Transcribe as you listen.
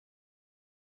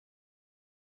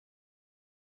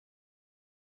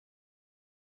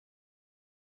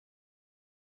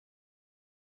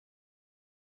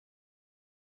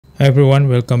Hi everyone,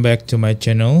 welcome back to my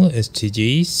channel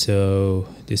HTG. So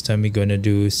this time we're gonna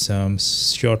do some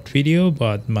short video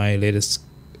about my latest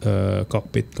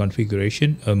cockpit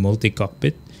configuration, a multi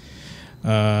cockpit.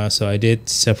 So I did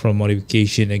several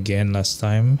modification again last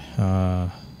time.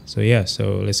 So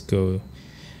let's go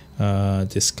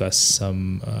discuss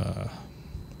some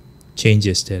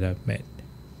changes that I've made.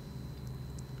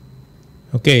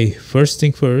 Okay, first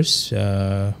thing first,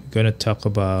 we're gonna talk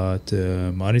about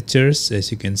monitors. As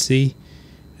you can see,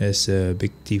 there's a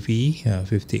big TV,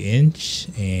 50-inch,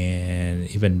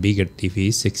 and even bigger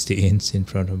TV, 60-inch in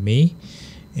front of me,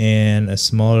 and a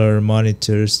smaller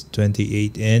monitors,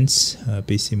 28-inch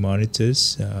PC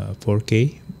monitors,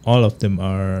 4K. All of them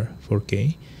are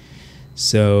 4K.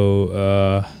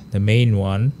 So the main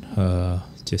one,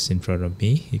 just in front of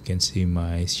me, you can see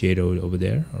my shadow over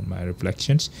there, or my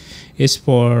reflections, is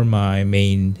for my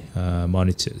main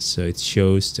monitors. So it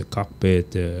shows the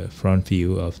cockpit, the front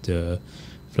view of the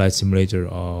flight simulator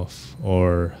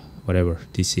or whatever,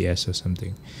 DCS or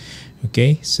something.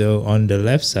 Okay, so on the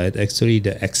left side, actually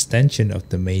the extension of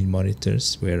the main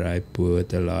monitors, where I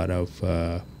put a lot of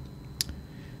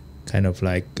kind of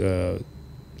like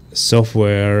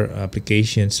software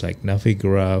applications like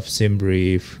Navigraph,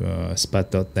 SimBrief,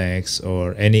 Spot.next,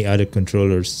 or any other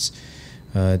controllers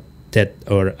that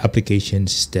or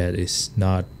applications that is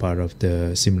not part of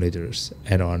the simulators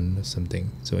add-on or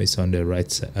something. So it's on the right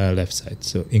side, left side.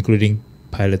 So including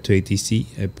Pilot to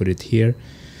ATC, I put it here.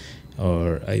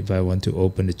 Or if I want to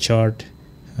open the chart,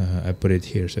 I put it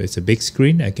here. So it's a big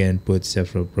screen. I can put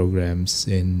several programs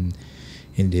in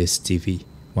this TV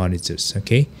monitors.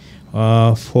 Okay.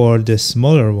 For the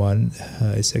smaller one,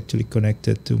 it's actually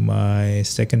connected to my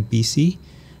second PC.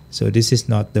 So this is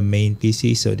not the main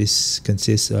PC. So this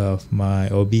consists of my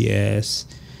OBS,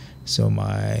 so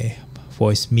my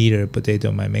voice meter,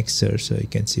 potato, my mixer. So you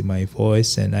can see my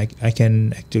voice, and I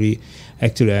can actually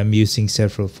I'm using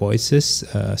several voices,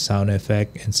 sound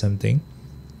effect and something,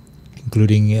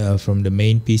 including from the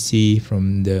main PC,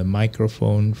 from the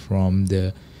microphone, from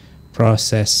the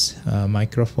process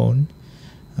microphone.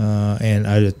 And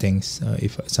other things.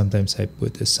 If sometimes I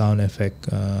put a sound effect,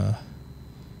 a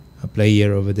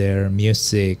player over there,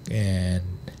 music, and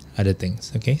other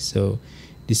things. Okay, so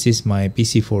this is my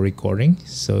PC for recording.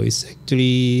 So it's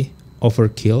actually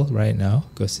overkill right now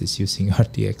because it's using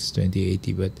RTX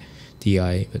 2080 but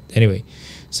Ti. But anyway,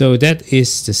 so that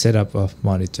is the setup of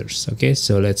monitors. Okay,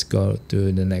 so let's go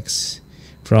to the next.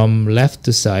 From left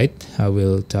to side, I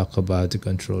will talk about the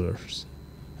controllers.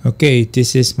 Okay,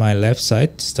 this is my left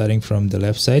side. Starting from the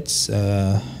left sides,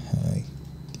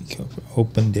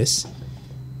 open this.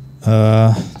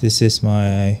 This is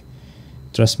my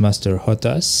Thrustmaster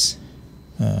HOTAS.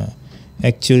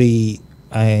 Actually,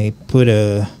 I put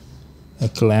a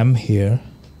clamp here.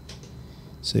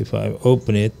 So if I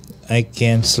open it, I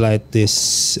can slide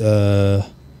this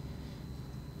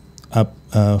up,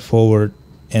 forward,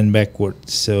 and backward.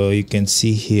 So you can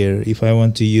see here, if I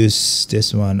want to use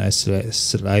this one, I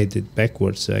slide it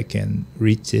backwards so I can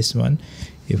reach this one.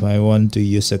 If I want to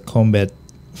use a combat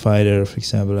fighter, for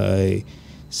example, I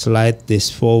slide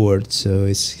this forward so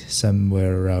it's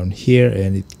somewhere around here,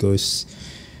 and it goes,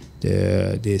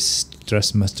 this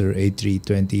Thrustmaster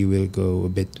A320 will go a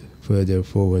bit further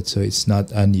forward, so it's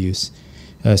not unused.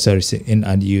 In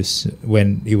unused,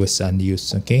 when it was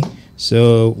unused. Okay,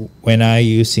 so when I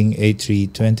using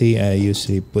A320, I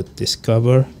usually put this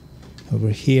cover over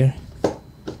here,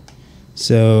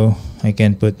 so I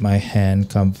can put my hand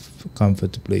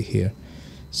comfortably here,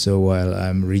 so while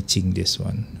I'm reaching this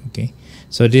one. Okay,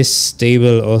 so this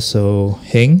table also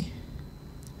having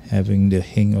the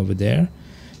hang over there,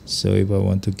 so if I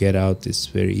want to get out, it's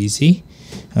very easy.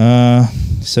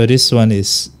 So this one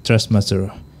is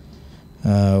Thrustmaster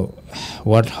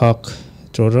Warthog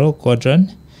throttle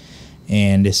quadrant,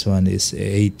 and this one is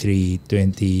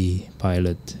A320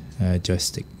 pilot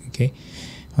joystick. Okay,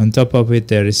 on top of it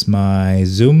there is my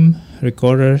zoom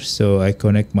recorder, so I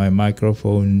connect my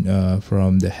microphone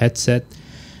from the headset.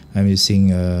 I'm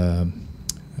using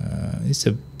it's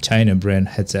a China brand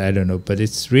headset, I don't know, but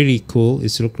it's really cool.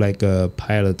 It looks like a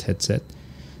pilot headset,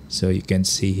 so you can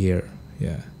see here,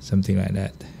 yeah, something like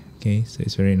that. Okay, so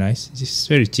it's very nice. It's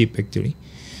very cheap actually.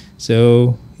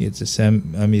 So it's the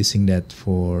same. I'm using that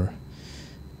for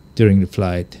during the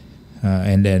flight,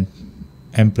 and then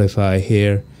amplify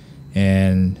here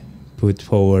and put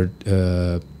forward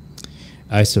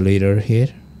isolator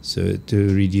here, so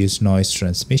to reduce noise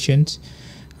transmissions.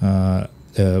 What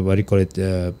do you call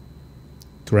it?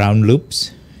 Ground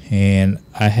loops, and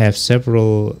I have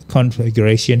several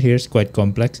configuration here. It's quite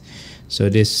complex. So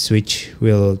this switch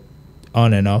will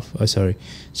on and off. Sorry,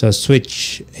 so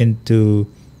switch into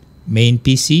main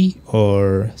PC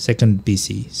or second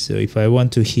PC. So if I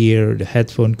want to hear the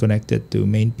headphone connected to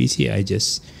main PC, I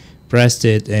just pressed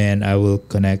it and I will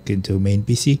connect into main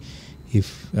PC.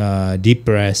 If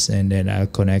depress, and then I'll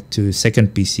connect to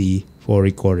second PC for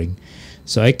recording.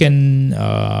 So I can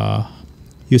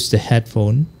use the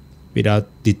headphone without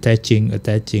attaching.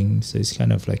 So it's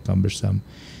kind of like cumbersome.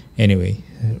 Anyway,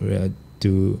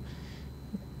 to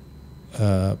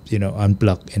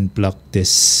unplug and plug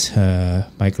this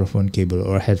microphone cable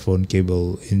or headphone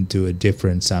cable into a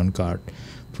different sound card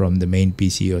from the main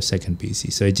PC or second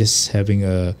PC. So just having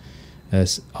a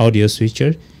audio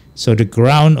switcher. So the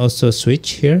ground also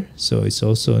switch here. So it's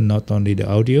also not only the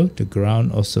audio, the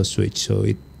ground also switch. So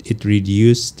it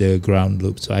reduced the ground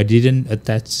loop. So I didn't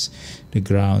attach the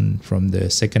ground from the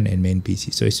second and main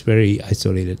PC. So it's very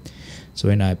isolated. So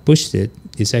when I pushed it,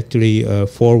 it's actually a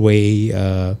 4-way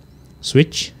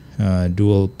switch,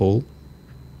 dual pole,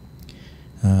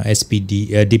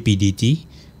 DPDT.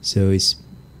 So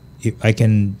I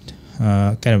can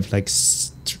kind of like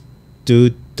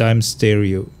 2 times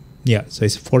stereo. Yeah, so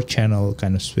it's 4-channel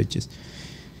kind of switches.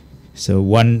 So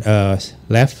one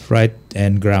left, right,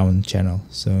 and ground channel.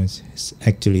 So it's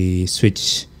actually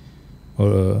switch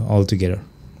all together.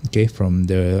 Okay, from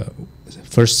the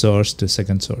first source to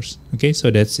second source. Okay, so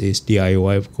that is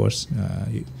DIY, of course.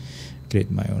 You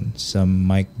create my own. Some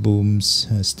mic booms,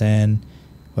 stand.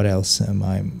 What else?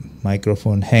 My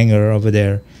microphone hanger over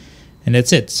there. And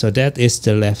that's it. So that is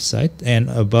the left side, and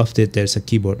above it there's a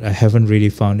keyboard. I haven't really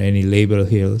found any label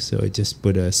here, so I just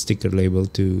put a sticker label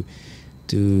to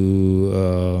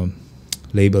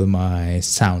label my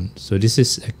sound. So this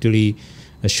is actually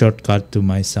a shortcut to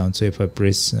my sound. So if I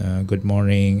press good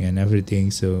morning and everything,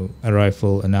 so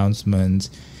arrival announcements,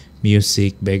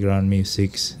 music, background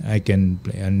music, I can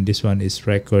play. And this one is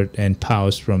record and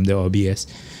pause from the OBS.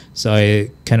 So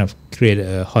I kind of create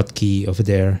a hotkey over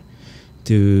there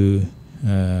to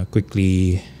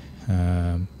quickly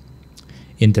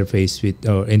interface with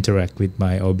or interact with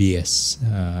my OBS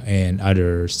and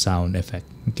other sound effect.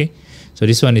 Okay, so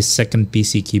this one is second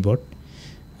PC keyboard.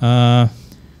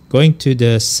 Going to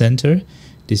the center,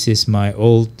 this is my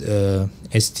old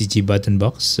HTG button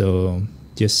box. So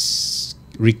just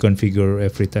reconfigure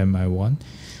every time I want.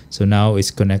 So now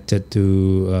it's connected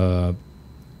to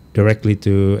directly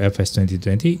to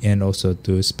FS2020 and also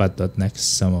to Spot.next,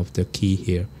 some of the key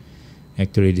here.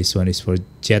 Actually, this one is for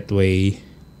jetway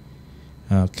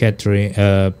catering,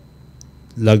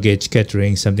 luggage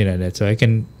catering, something like that. So I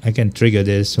can trigger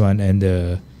this one, and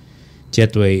the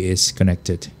jetway is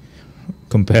connected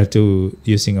compared to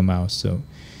using a mouse. So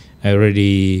I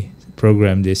already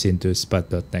programmed this into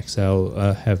Spot.next.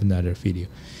 I'll have another video.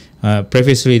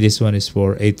 Previously, this one is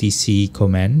for ATC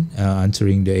command,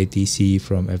 answering the ATC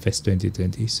from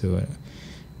FS2020. So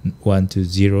 1 to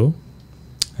 0,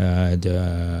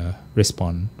 the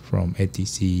response from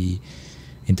ATC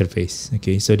interface.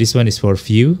 Okay, so this one is for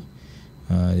view.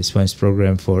 This one is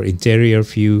programmed for interior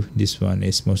view. This one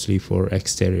is mostly for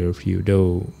exterior view,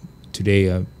 though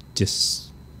today I just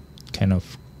kind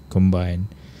of combine.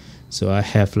 So I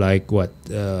have like what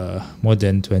more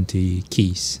than 20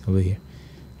 keys over here,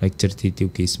 like 32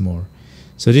 keys more.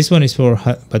 So this one is for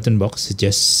button box,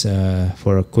 just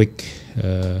for a quick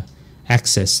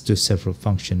access to several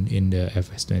functions in the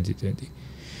FS2020.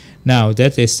 Now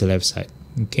that is the left side.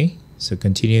 Okay, so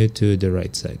continue to the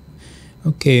right side.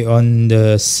 Okay, on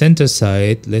the center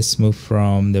side, let's move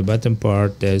from the bottom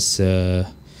part. There's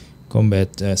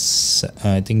combat,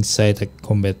 I think side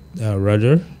combat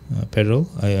rudder pedal.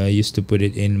 I used to put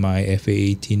it in my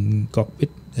FA18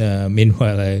 cockpit.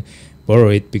 Meanwhile, I borrow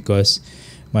it because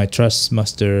my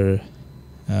Thrustmaster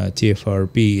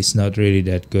TFRP is not really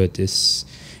that good. It's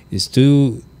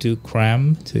too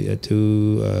cramped,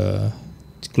 too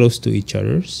close to each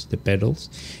other's, the pedals,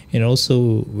 and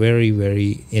also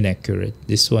very inaccurate.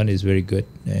 This one is very good,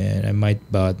 and I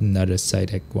might buy another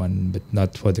Sidehack one, but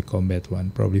not for the combat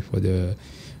one, probably for the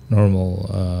normal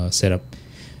setup.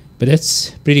 But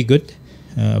that's pretty good.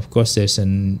 Of course, there's a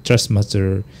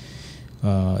Thrustmaster,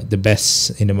 the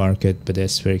best in the market, but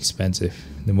that's very expensive,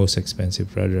 the most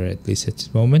expensive rather, at least at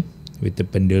this moment, with the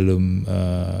pendulum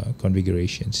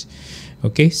configurations.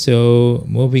 Okay, so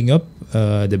moving up,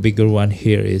 the bigger one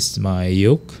here is my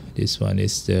yoke. This one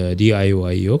is the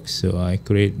DIY yoke, so I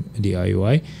create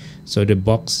DIY. So the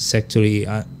box is actually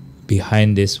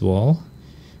behind this wall.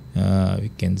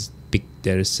 We can pick,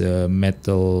 there's a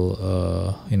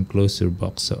metal enclosure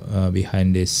box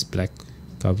behind this black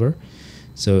cover.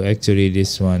 So actually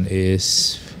this one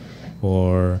is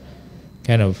for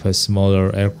kind of a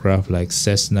smaller aircraft like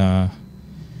Cessna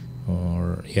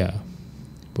or yeah,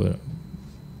 but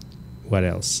what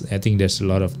else? I think there's a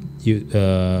lot of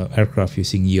aircraft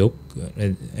using yoke,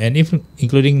 and if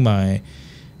including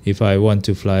if I want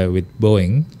to fly with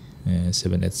Boeing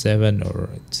 787 or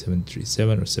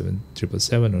 737 or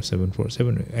 777 or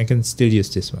 747, I can still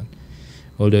use this one,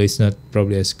 although it's not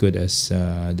probably as good as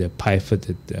the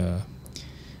pivoted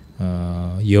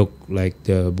yoke like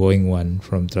the Boeing one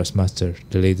from Thrustmaster,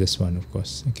 the latest one, of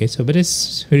course. Okay, so but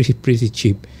it's really pretty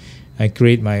cheap. I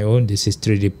create my own. This is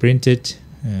 3D printed,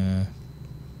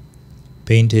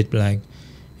 painted black,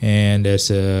 and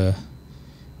there's a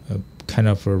kind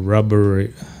of a rubber,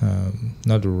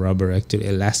 not a rubber, actually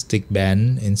elastic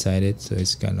band inside it, so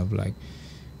it's kind of like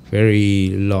very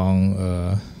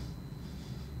long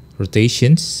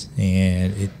rotations,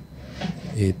 and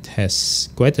it has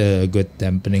quite a good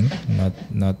dampening,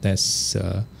 not as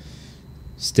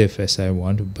stiff as I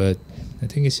want, but I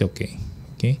think it's okay.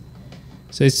 Okay,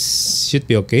 so it should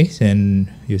be okay.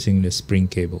 And using the spring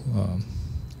cable,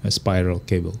 a spiral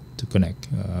cable to connect.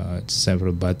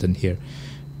 Several buttons here,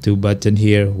 2 buttons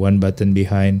here, 1 button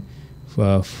behind,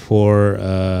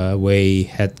 4-way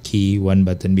head key, 1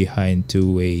 button behind,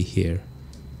 2-way here.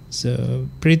 So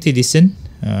pretty decent,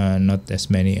 not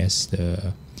as many as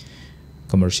the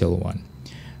commercial one.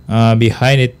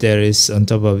 Behind it, there is, on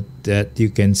top of that, you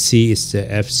can see it's the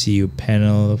FCU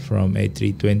panel from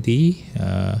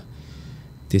A320.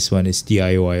 This one is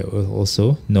DIY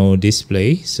also, no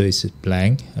display, so it's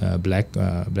blank,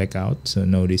 blackout, so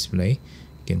no display.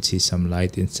 You can see some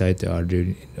light inside the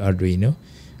Arduino.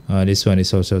 This one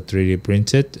is also 3D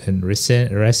printed and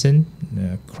resin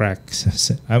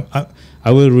cracks.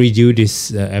 I will redo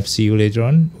this FCU later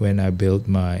on when I build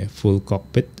my full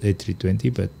cockpit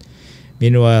A320, but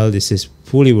meanwhile this is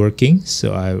fully working,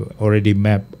 so I already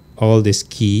mapped all this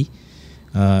key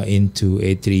into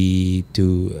A3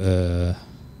 to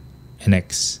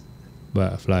NX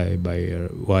fly by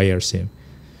wire sim.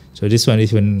 So this one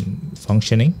is when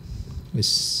functioning,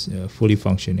 is fully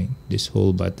functioning, this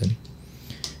whole button.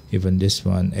 Even this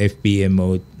one, FPM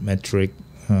mode, metric,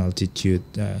 altitude.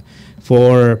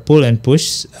 For pull and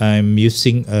push, I'm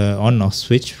using on-off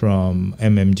switch from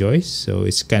Joyce, so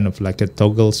it's kind of like a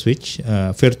toggle switch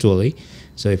virtually.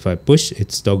 So if I push,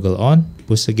 it's toggle on,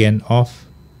 push again, off,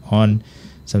 on,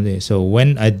 something. So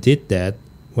when I did that,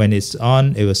 when it's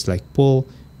on, it was like pull,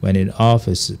 when it's off,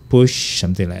 it's push,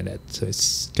 something like that. So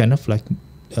it's kind of like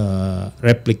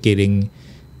replicating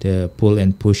the pull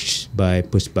and push by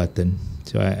push button.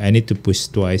 So I need to push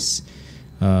twice.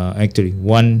 Actually,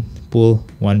 1 pull,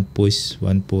 1 push,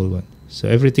 1 pull, 1. So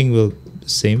everything will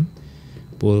same,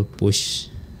 pull, push.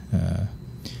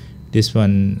 This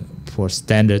one for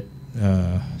standard,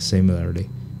 similarly,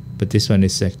 but this one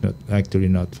is actually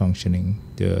not functioning.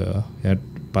 The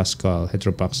Pascal,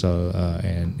 heteropaxal,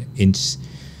 and inch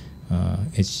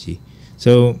HG.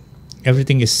 So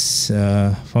everything is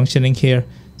functioning here.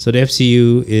 So the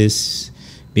FCU is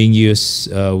being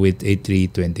used with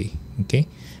A320. Okay,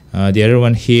 the other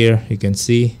one here, you can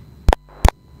see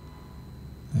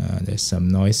there's some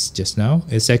noise just now.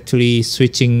 It's actually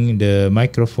switching the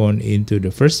microphone into the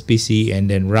first PC and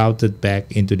then routed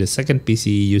back into the second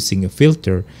PC using a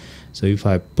filter. So if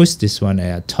I push this one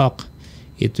and I talk,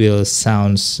 it will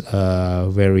sounds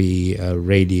very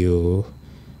radio,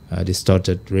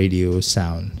 distorted radio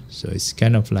sound. So it's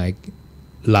kind of like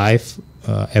live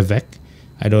effect.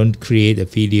 I don't create a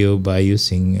video by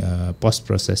using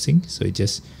post-processing, so it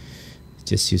just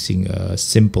using a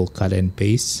simple cut and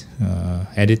paste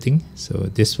editing. So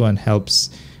this one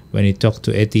helps when you talk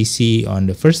to ATC on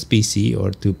the first PC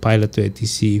or to pilot to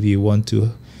ATC. If you want to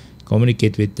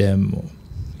communicate with them,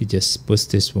 you just push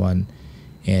this one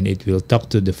and it will talk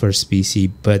to the first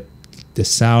PC, but the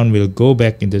sound will go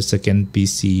back into the second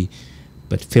PC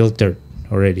but filtered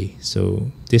already.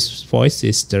 So this voice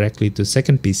is directly to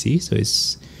second PC, so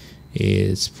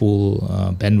it's full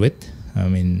bandwidth. I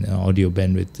mean, audio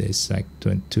bandwidth is like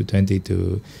 220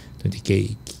 to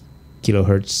 20k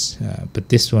kilohertz, but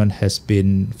this one has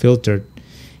been filtered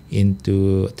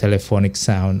into telephonic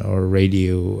sound or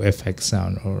radio effect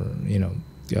sound, or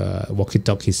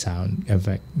walkie-talkie sound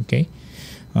effect. Okay,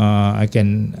 I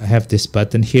can have this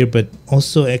button here, but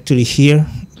also actually here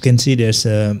you can see there's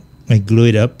I glue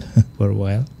it up for a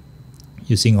while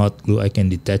using hot glue. I can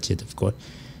detach it, of course.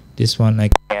 This one I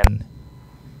can.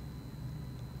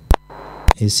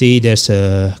 You see there's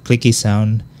a clicky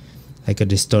sound, like a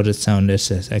distorted sound.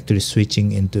 That's actually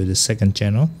switching into the second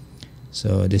channel.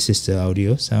 So this is the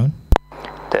audio sound.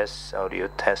 Test audio,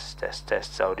 test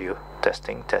audio,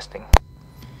 testing.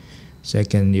 So I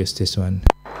can use this one.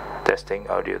 Testing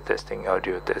audio, testing.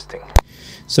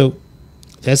 So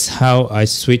that's how I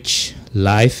switch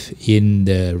live in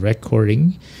the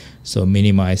recording, so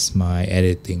minimize my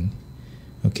editing.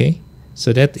 Okay,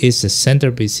 so that is the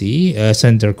center PC,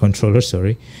 center controller,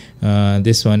 sorry.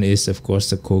 This one is of course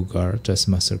the Cougar,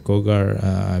 Trustmaster Cougar.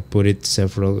 I put it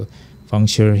several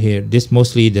function here. This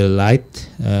mostly the light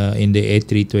in the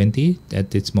A320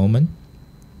 at this moment.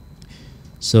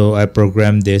 So I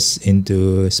programmed this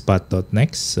into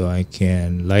spot.next, so I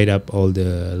can light up all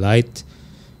the light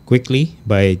quickly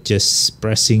by just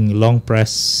pressing long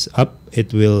press up.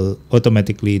 It will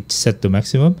automatically set to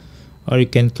maximum, or you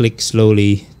can click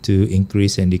slowly to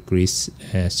increase and decrease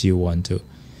as you want to.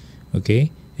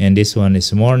 Okay, and this one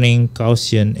is morning,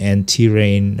 caution, and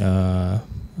terrain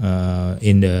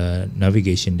in the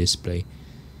navigation display.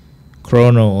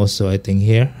 Chrono also, I think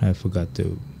here I forgot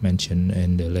to mention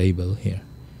in the label here.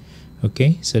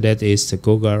 Okay, so that is the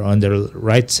Cougar. On the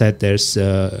right side there's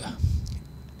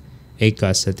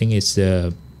ACAS. I think it's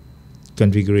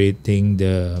configuring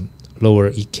the lower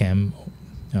ECAM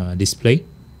display.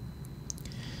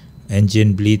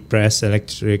 Engine, bleed, press,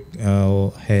 electric,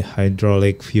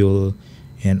 hydraulic, fuel,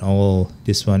 and all.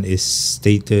 This one is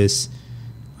status,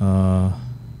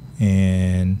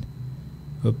 and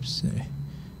oops,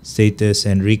 status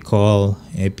and recall,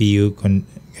 APU,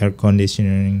 air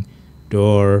conditioning,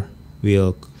 door,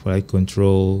 wheel, flight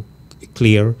control,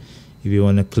 clear. If you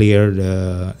want to clear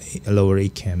the lower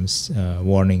ECAM's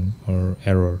warning or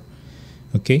error.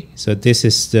 Okay, so this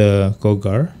is the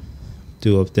Cougar,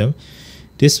 two of them.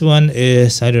 This one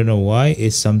is, I don't know why,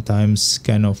 it's sometimes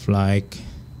kind of like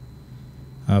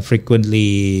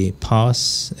frequently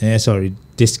pause,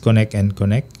 disconnect and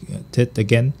connect it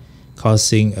again,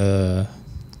 causing a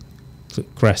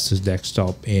crash to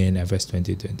desktop in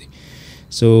FS2020.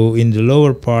 So in the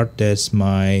lower part, that's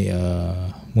my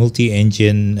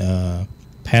multi-engine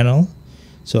panel.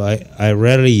 So I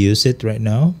rarely use it right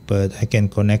now, but I can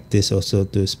connect this also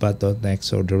to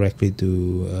spot.next or directly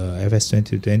to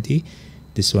FS2020.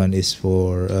 This one is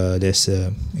for there's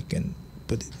I can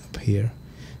put it up here.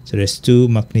 So there's two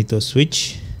magneto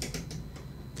switch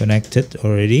connected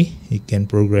already. You can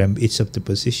program each of the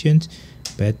positions.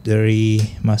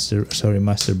 Battery, master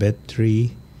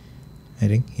battery, I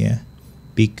think, yeah.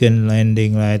 Beacon,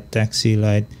 landing light, taxi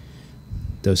light,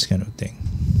 those kind of thing.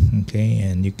 Okay,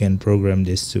 and you can program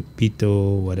this to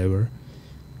Pito, whatever.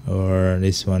 Or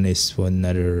this one is for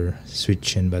another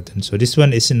switch and button. So this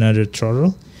one is another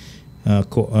throttle.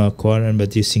 Quadrant,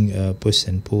 but using push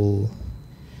and pull,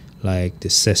 like the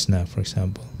Cessna, for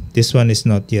example. This one is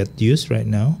not yet used right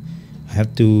now. I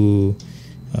have to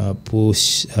pull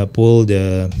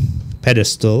the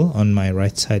pedestal on my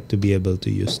right side to be able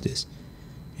to use this,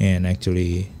 and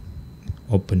actually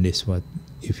open this one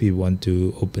if you want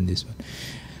to open this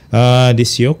one.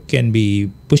 This yoke can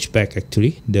be pushed back.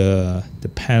 Actually, the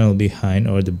panel behind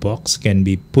or the box can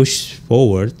be pushed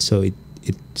forward, so it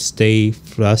stay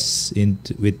flush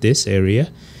with this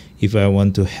area if I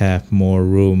want to have more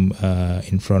room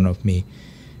in front of me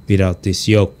without this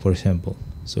yoke, for example.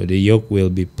 So the yoke will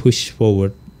be pushed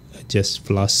forward, just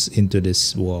flush into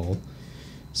this wall,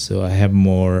 so I have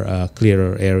more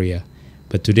clearer area.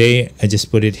 But today I just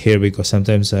put it here because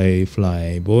sometimes I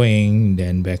fly Boeing,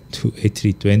 then back to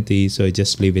A320, so I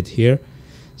just leave it here.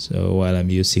 So while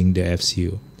I'm using the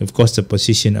FCU, of course the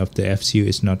position of the FCU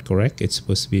is not correct. It's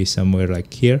supposed to be somewhere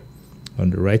like here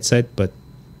on the right side, but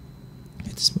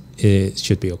it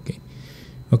should be okay.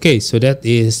 Okay, so that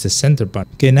is the center part.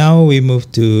 Okay, now we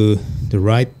move to the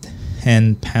right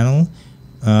hand panel.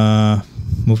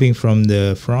 Moving from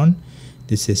the front,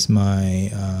 this is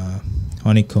my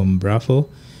Honeycomb Bravo.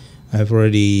 I've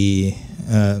already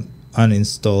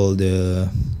uninstalled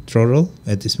the throttle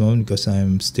at this moment because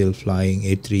I'm still flying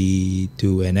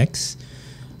A320NX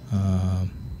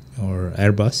or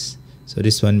Airbus. So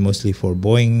this one mostly for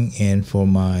Boeing, and for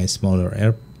my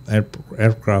smaller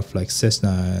aircraft like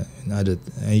Cessna and other,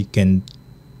 you can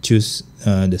choose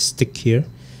the stick here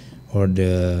or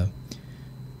the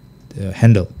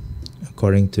handle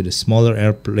according to the smaller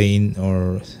airplane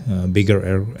or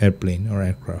bigger airplane or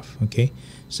aircraft. Okay,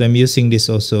 so I'm using this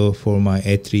also for my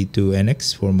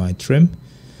A32NX for my trim.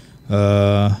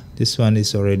 This one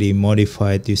is already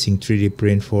modified using 3D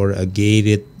print for a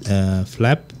gated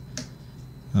flap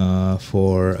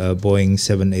for a Boeing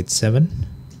 787.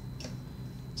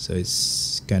 So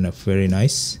it's kind of very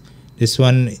nice. This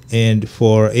one, and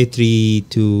for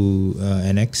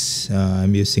A32NX,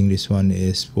 I'm using this one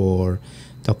is for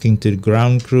talking to the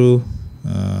ground crew.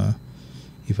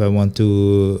 If I want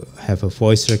to have a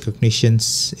voice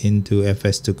recognitions into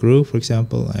FS2 crew, for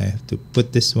example, I have to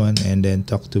put this one and then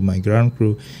talk to my ground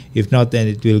crew. If not, then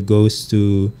it will goes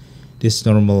to this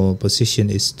normal position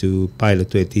is to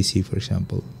pilot to ATC, for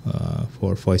example,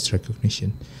 for voice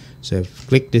recognition. So if I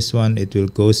click this one, it will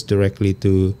goes directly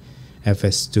to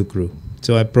FS2 crew.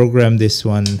 So I programmed this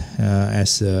one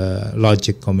as a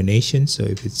logic combination. So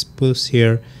if it's pushed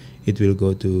here, it will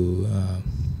go to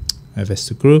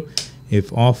FS2 crew.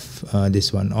 If off,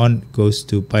 this one on goes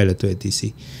to pilot to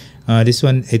ATC. This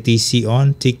one ATC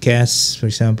on, TCAS, for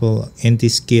example,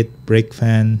 anti-skid, brake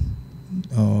fan,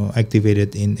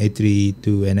 activated in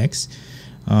A32NX.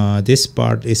 This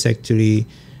part is actually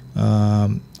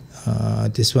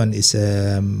this one is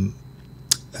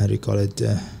how do you call it,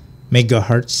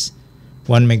 megahertz,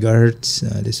 1 megahertz.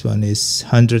 This one is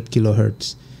 100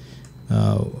 kilohertz,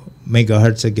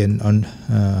 megahertz again on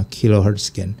kilohertz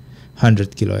again,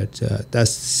 100 kilohertz.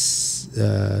 That's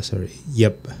sorry,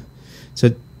 yep. So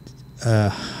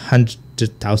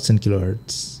 100,000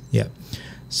 kilohertz. Yeah.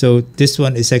 So this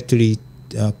one is actually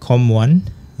COM1,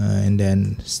 and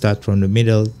then start from the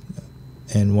middle,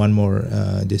 and one more.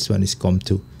 This one is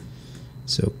COM2.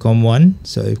 So COM1.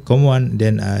 So if COM1,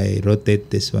 then I rotate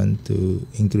this one to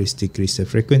decrease the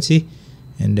frequency,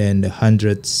 and then the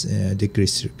hundreds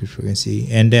decrease the frequency,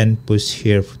 and then push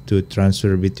here to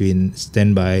transfer between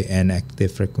standby and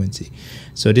active frequency.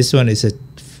 So this one is a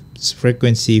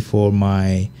frequency for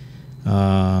my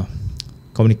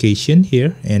communication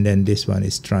here, and then this one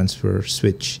is transfer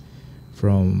switch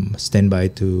from standby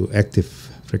to active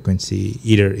frequency,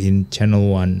 either in channel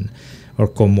 1 or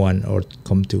COM1 or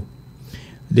COM2.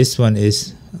 This one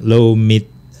is low, mid,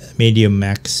 medium,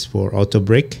 max for auto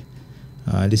brake.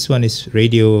 This one is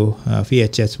radio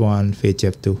VHF1,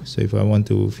 VHF2. So if I want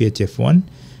to VHF1,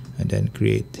 and then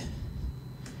create,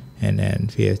 and then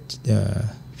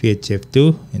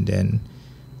VHF2, and then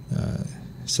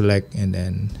select, and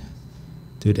then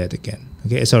do that again.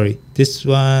 Okay, sorry, this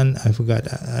one I forgot.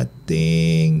 I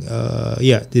think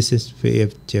yeah, this is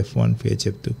VHF1,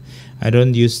 VHF2. I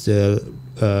don't use the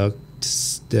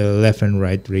left and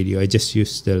right radio. I just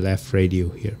use the left radio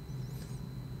here.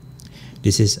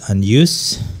 This is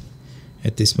unused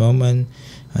at this moment.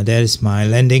 That is my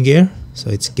landing gear.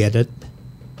 So it's gathered.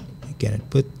 You cannot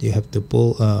put. You have to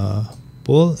pull,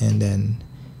 and then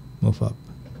move up.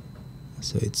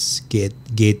 So it's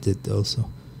gated also.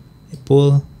 You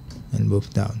pull and move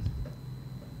down.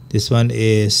 This one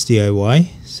is DIY.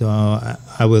 So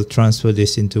I will transfer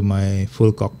this into my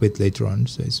full cockpit later on.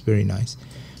 So it's very nice.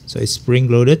 So it's spring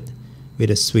loaded with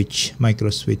a switch,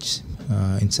 micro switch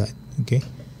inside. Okay.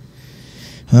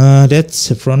 That's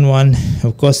the front one.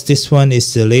 Of course, this one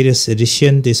is the latest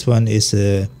edition. This one is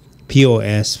a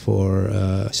POS for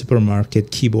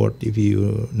supermarket keyboard. If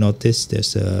you notice,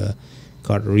 there's a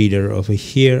card reader over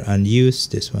here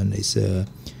unused. This one is a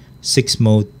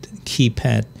 6-mode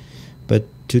keypad. But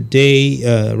today,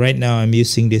 right now, I'm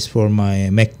using this for my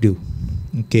MacDo.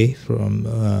 Okay, from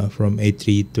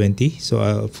A320. So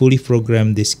I'll fully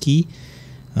program this key.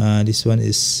 This one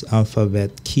is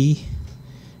alphabet key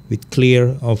with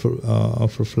clear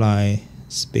overfly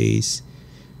space.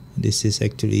 This is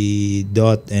actually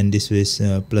dot, and this is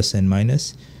plus and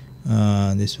minus.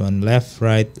 This one left,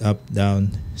 right, up,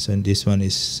 down. So this one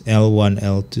is L1,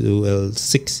 L2,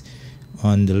 L6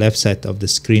 on the left side of the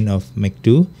screen of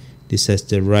MacDo. This has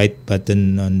the right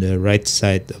button on the right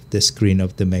side of the screen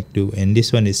of the MacDo, and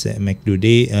this one is MacDo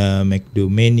day, MacDo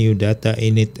menu, data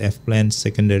init, F-plan,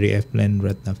 secondary F-plan,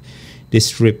 RedNav,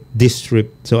 distrib.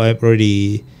 So I've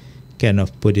already kind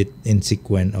of put it in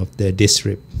sequence of the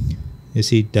distrib. You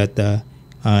see, data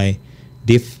I,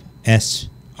 diff S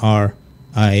R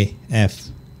I F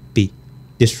P,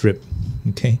 distrib.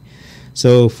 Okay,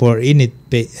 so for init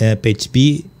page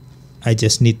B, I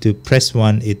just need to press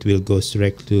 1. It will go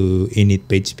direct to init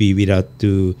page B without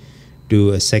to do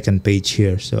a second page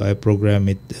here. So I program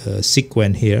it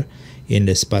sequence here in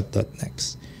the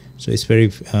spot.next. So it's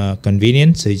very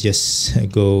convenient. So you just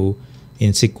go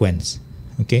in sequence,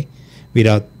 okay,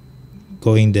 without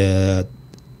going the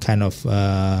kind of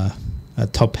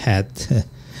top hat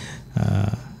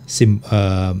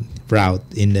route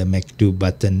in the MacDo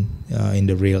button in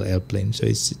the real airplane. So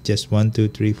it's just 1, 2,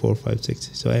 3, 4, 5, 6.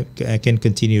 So I can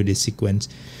continue this sequence.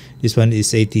 This one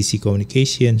is ATC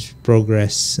communications,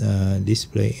 progress,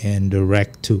 display, and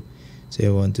direct to. So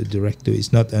I want to direct to.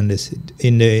 It's not on this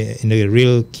in the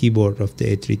real keyboard of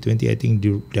the A320. I think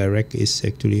the direct is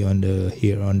actually on the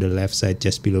here on the left side,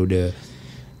 just below the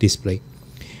display.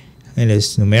 And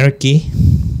there's numeric key.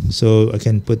 So I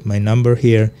can put my number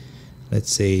here.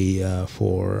 Let's say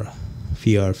for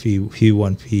VR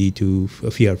V1, V2,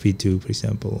 VR V2, for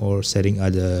example, or setting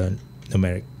other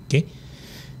numeric. Okay,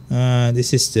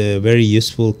 this is the very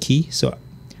useful key. So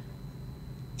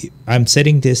I'm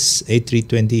setting this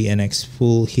A320NX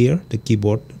full here, the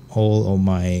keyboard, all of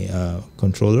my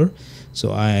controller,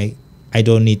 so I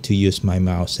don't need to use my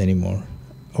mouse anymore,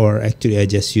 or actually I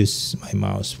just use my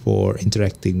mouse for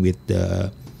interacting with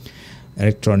the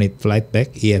electronic flight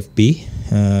deck EFB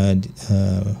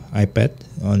iPad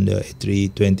on the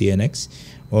A320NX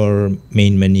or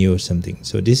main menu or something.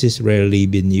 So this is rarely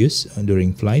been used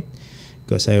during flight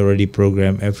because I already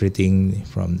programmed everything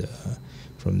from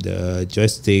the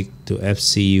joystick to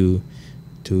FCU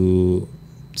to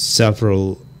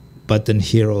several buttons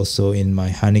here also in my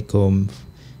honeycomb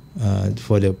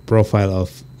for the profile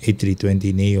of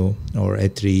A320 Neo or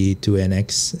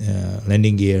A32NX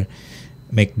landing gear,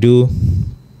 McDo,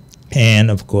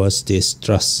 and of course this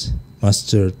thrust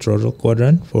master throttle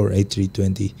quadrant for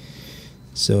A320.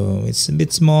 So it's a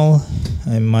bit small.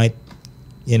 I might,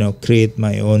 create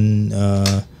my own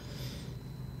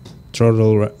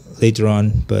throttle later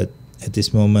on, but at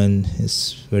this moment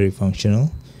it's very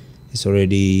functional. It's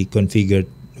already configured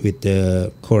with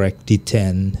the correct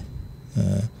D10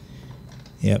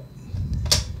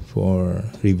 for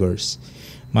reverse.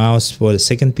 Mouse for the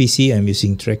second PC, I'm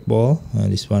using trackball.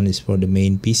 This one is for the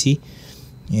main PC,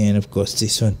 and of course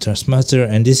this one Thrustmaster,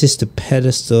 and this is the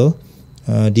pedestal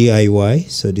DIY.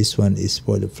 So this one is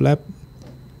for the flap,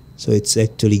 so it's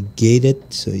actually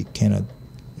gated, so you cannot,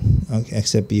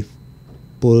 except you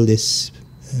pull this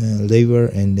lever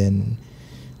and then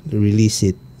release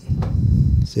it,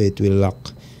 so it will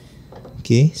lock.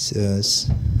 Okay, so it's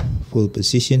full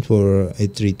position for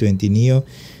A320 Neo.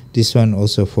 This one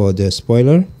also for the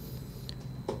spoiler.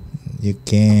 You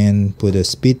can put a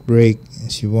speed brake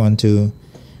as you want to,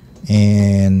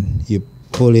 and you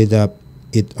pull it up,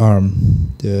 it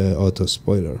arm the auto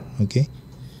spoiler. Okay,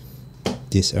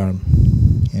 this arm.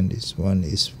 And this one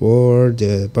is for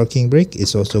the parking brake.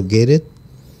 It's also gated,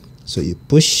 so you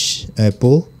push,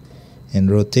 pull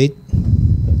and rotate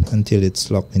until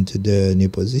it's locked into the new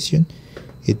position.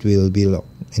 It will be locked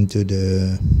into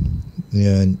the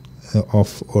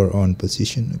off or on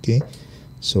position. Okay,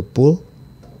 so pull,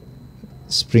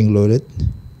 spring loaded,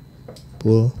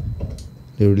 pull,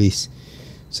 release.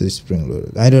 So it's spring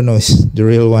loaded. I don't know if the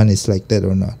real one is like that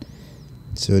or not.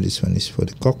 So this one is for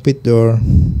the cockpit door.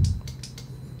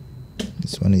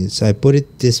 This one is, I put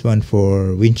it, this one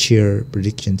for wind shear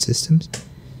prediction systems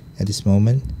at this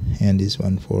moment, and this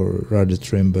one for rudder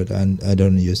trim, but I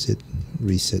don't use it.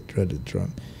 Reset rudder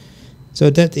trim. So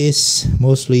that is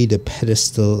mostly the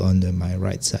pedestal on my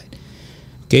right side.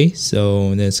 Okay,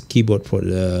 so there's keyboard for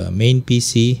the main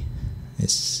PC.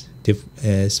 It's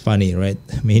funny, right?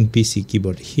 Main PC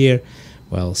keyboard here,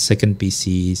 while second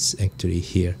PC is actually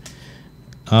here.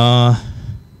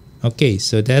 Okay,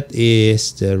 so that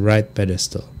is the right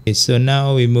pedestal. Okay, so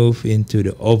now we move into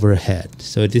the overhead.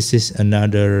 So this is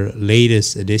another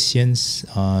latest additions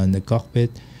on the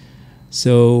cockpit.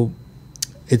 So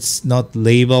it's not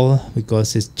labeled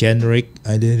because it's generic.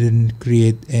 I didn't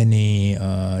create any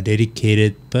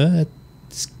dedicated, but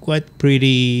it's quite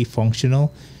pretty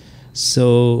functional.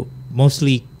 So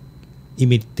mostly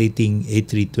imitating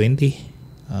A320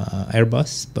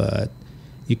 Airbus, but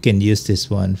you can use this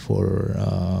one for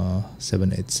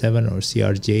 787 or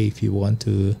CRJ if you want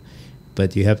to,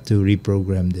 but you have to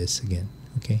reprogram this again.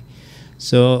 Okay,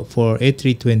 so for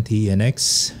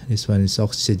A320NX, this one is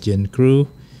oxygen crew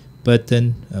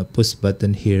button, push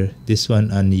button here. This one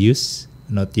unused,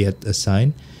 not yet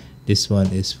assigned. This one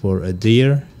is for a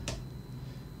deer.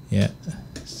 Yeah,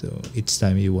 so each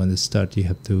time you want to start, you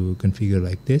have to configure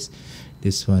like this.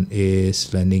 This one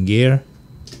is landing gear,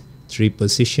 3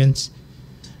 positions.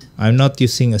 I'm not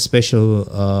using a special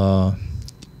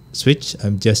switch.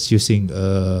 I'm just using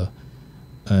a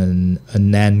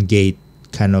NAND gate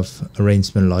kind of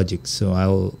arrangement logic. So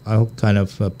I'll kind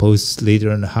of post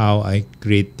later on how I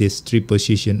create this 3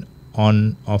 position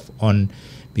on, off, on,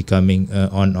 becoming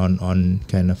on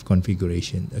kind of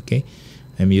configuration. Okay,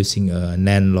 I'm using a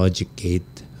NAND logic gate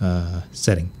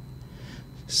setting.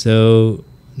 So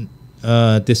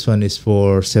this one is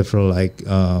for several, like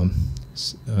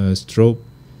strobe,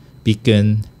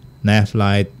 beacon, nav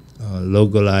light,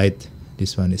 logo light.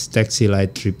 This one is taxi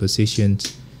light, 3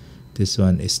 positions. This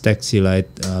one is taxi light,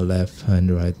 left and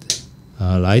right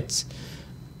lights.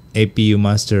 APU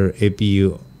master,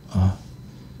 APU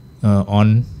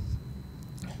on.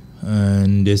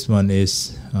 And this one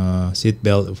is seat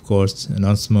belt, of course,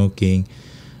 non-smoking,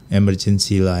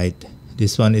 emergency light.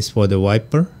 This one is for the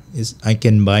wiper. I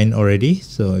can bind already,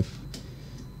 so if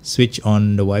switch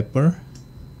on the wiper.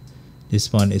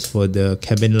 This one is for the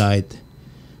cabin light.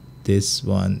 This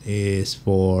one is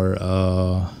for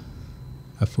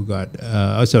I forgot.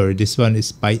 Oh, sorry. This one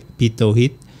is pitot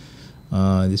heat.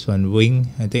 This one wing,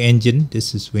 I think engine.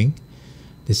 This is wing.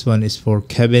 This one is for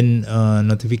cabin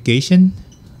notification,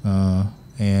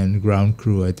 and ground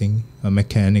crew, I think,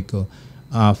 mechanical,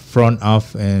 front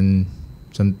off and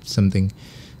something.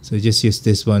 So just use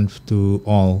this one to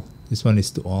all. This one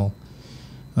is to all.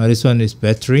 This one is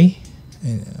battery,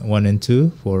 1 and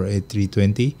 2 for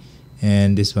A320,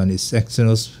 and this one is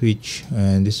external switch,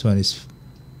 and this one is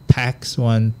packs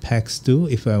 1, packs 2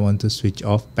 if I want to switch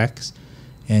off packs,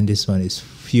 and this one is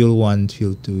fuel 1,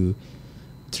 fuel 2,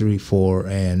 3, 4,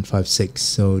 and 5, 6.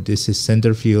 So this is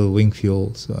center fuel, wing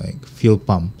fuel, so like fuel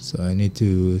pump. So I need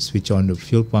to switch on the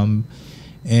fuel pump.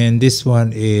 And this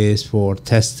one is for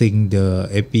testing the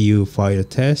APU fire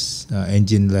test,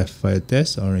 engine left fire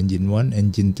test, or engine 1,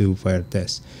 engine 2 fire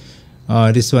test.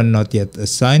 This one not yet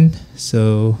assigned,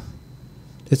 so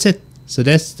that's it. So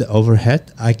that's the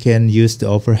overhead. I can use the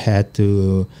overhead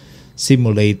to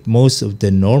simulate most of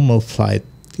the normal flight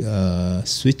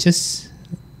switches.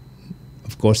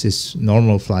 Of course, it's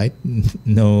normal flight,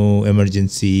 no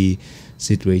emergency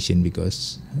situation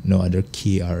because no other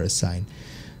key are assigned.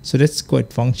 So that's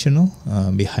quite functional.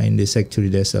 Behind this, actually,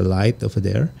 there's a light over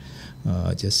there,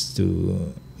 just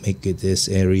to make this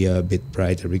area a bit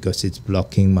brighter because it's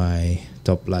blocking my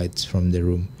top lights from the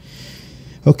room.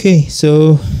 Okay,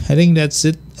 so I think that's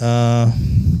it.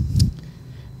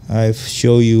 I've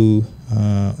shown you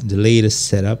the latest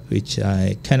setup, which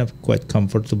I kind of quite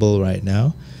comfortable right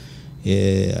now.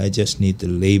 I just need the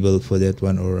label for that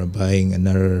one, or buying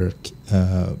another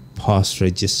pause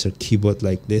register keyboard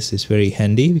like this is very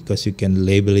handy because you can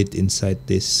label it inside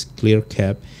this clear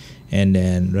cap, and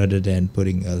then rather than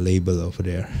putting a label over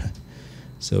there.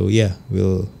 So yeah,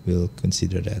 we'll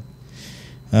consider that.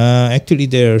 Actually,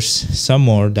 there's some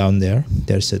more down there.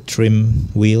 There's a trim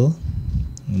wheel.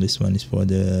 This one is for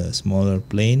the smaller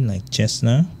plane like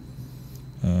Cessna.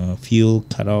 Fuel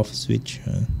cutoff switch.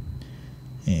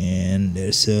 And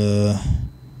there's a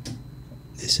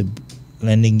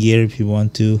landing gear if you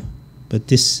want to, but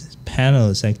this panel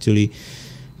is actually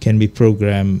can be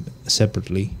programmed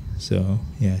separately. So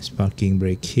yeah, parking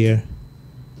brake here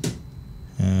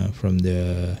from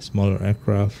the smaller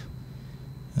aircraft.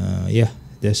 Yeah,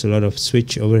 there's a lot of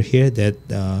switch over here that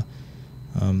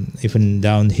even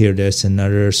down here there's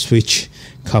another switch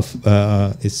cuff.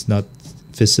 It's not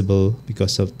visible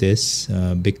because of this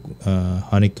big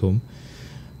honeycomb.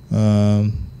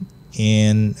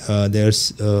 And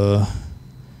there's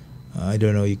I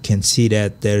don't know, you can see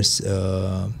that there's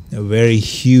a very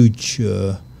huge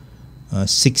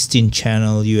 16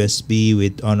 channel USB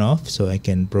with on off, so I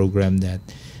can program that.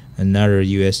 Another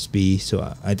USB,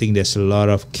 so I think there's a lot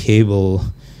of cable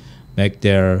back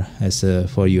there as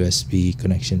for USB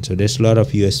connection. So there's a lot of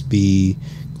USB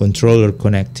controller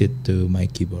connected to my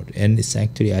keyboard, and it's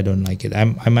actually, I don't like it.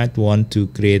 I might want to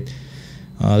create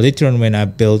later on when I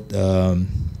build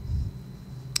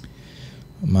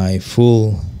my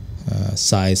full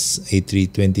size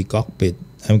A320 cockpit.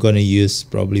 I'm going to use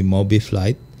probably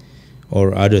MobiFlight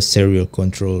or other serial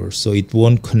controllers, so it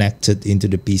won't connect it into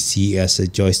the PC as a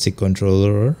joystick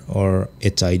controller or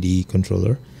HID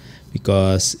controller,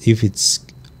 because if it's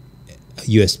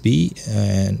USB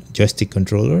and joystick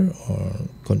controller or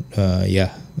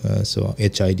so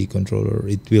HID controller,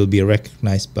 it will be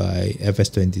recognized by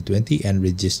FS2020 and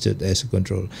registered as a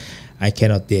controller. I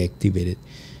cannot deactivate it.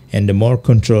 And the more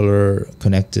controller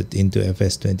connected into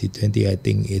FS2020, I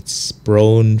think it's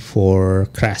prone for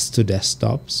crash to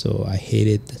desktop. So I hate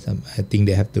it. I think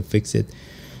they have to fix it.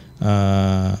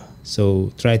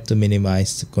 So try to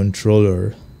minimize the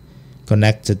controller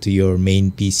connected to your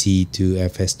main PC to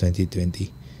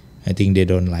FS2020. I think they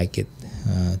don't like it.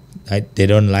 They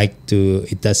don't like to.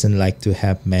 It doesn't like to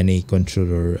have many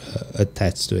controller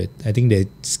attached to it. I think they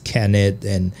scan it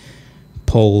and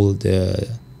pull the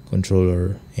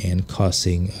controller and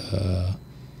causing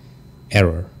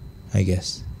error, I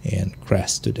guess, and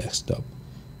crash to desktop.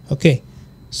 Okay,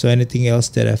 so anything else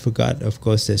that I forgot? Of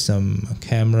course, there's some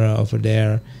camera over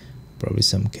there, probably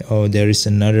some. Oh, there is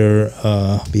another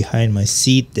behind my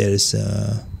seat. There's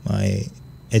my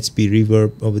HP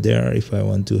reverb over there. If I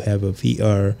want to have a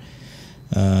VR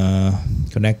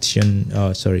connection,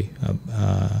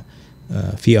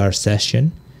 VR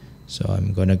session. So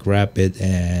I'm gonna grab it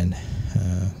and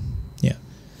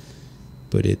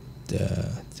put it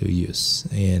to use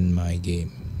in my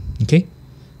game. Okay,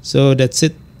 so that's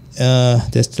it.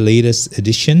 That's the latest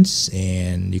editions,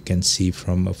 and you can see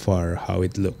from afar how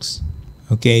it looks.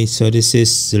 Okay, so this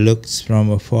is the looks from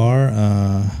afar.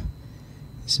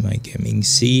 This is my gaming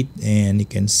seat, and you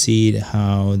can see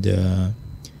how the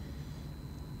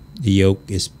yoke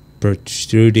is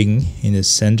protruding in the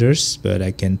centers, but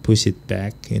I can push it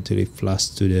back into the flush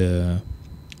to the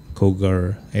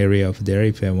Cougar area of there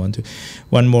if I want to.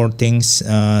 One more things,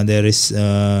 there is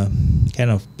a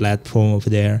kind of platform over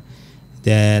there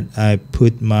that I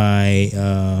put my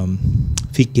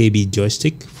FKB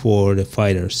joystick for the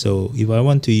fighter. So if I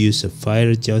want to use a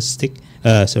fighter joystick,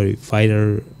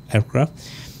 fighter aircraft,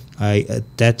 I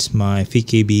attach my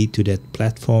FKB to that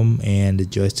platform and the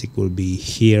joystick will be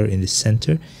here in the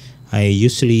center. I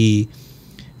usually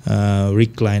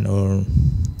recline or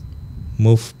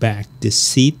move back the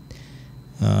seat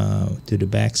to the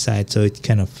back side, so it's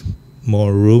kind of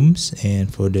more rooms,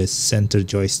 and for the center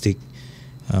joystick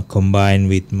combined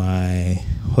with my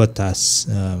HOTAS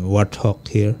Warthog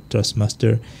here,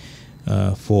 Thrustmaster,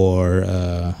 for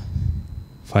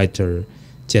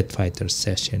jet fighter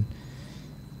session,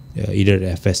 either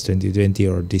FS2020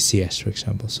 or DCS, for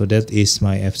example. So that is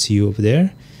my FCU over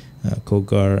there,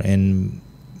 Cougar and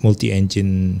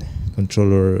multi-engine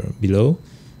controller below,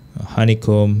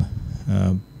 honeycomb,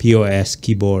 POS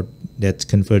keyboard that's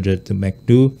converted to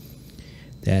MACD.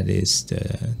 That is the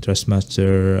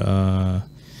Thrustmaster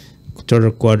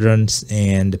throttle quadrants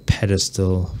and the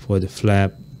pedestal for the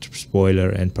flap, spoiler,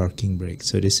 and parking brake.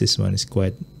 So this one is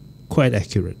quite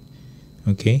accurate.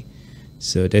 Okay,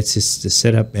 so that's just the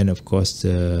setup, and of course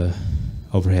the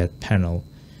overhead panel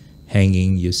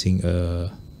hanging using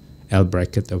a L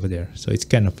bracket over there. So it's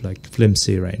kind of like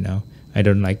flimsy right now. I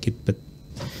don't like it, but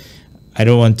I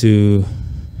don't want to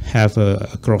have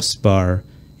a crossbar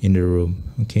in the room.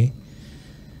 Okay,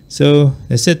 so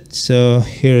that's it. So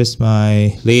here's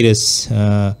my latest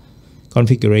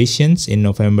configurations in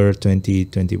November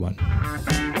 2021.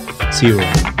 See you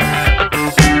around.